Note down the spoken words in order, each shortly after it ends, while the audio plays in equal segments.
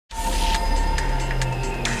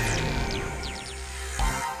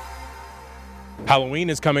Halloween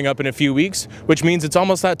is coming up in a few weeks, which means it's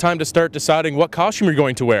almost that time to start deciding what costume you're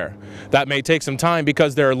going to wear. That may take some time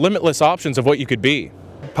because there are limitless options of what you could be.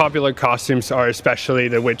 Popular costumes are especially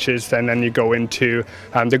the witches, and then you go into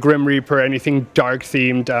the Grim Reaper, anything dark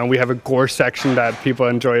themed. We have a gore section that people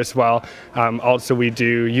enjoy as well. Also we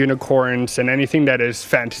do unicorns and anything that is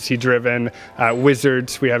fantasy driven.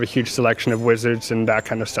 Wizards, we have a huge selection of wizards and that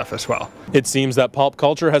kind of stuff as well. It seems that pop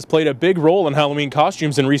culture has played a big role in Halloween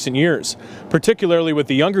costumes in recent years, particularly with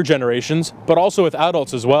the younger generations, but also with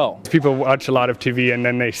adults as well. People watch a lot of TV and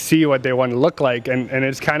then they see what they want to look like, and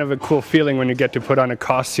it's kind of a cool feeling when you get to put on a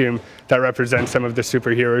costume that represents some of the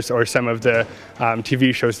superheroes or some of the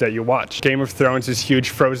TV shows that you watch. Game of Thrones is huge,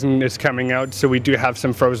 Frozen is coming out, so we do have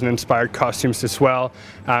some Frozen inspired costumes as well.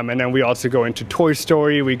 And then we also go into Toy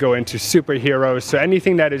Story, we go into superheroes, so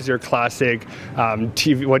anything that is your classic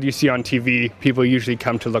TV, what you see on TV, people usually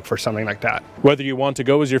come to look for something like that. Whether you want to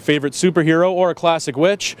go as your favorite superhero or a classic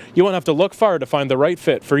witch, you won't have to look far to find the right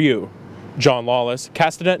fit for you. John Lawless,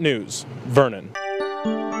 Castanet News, Vernon.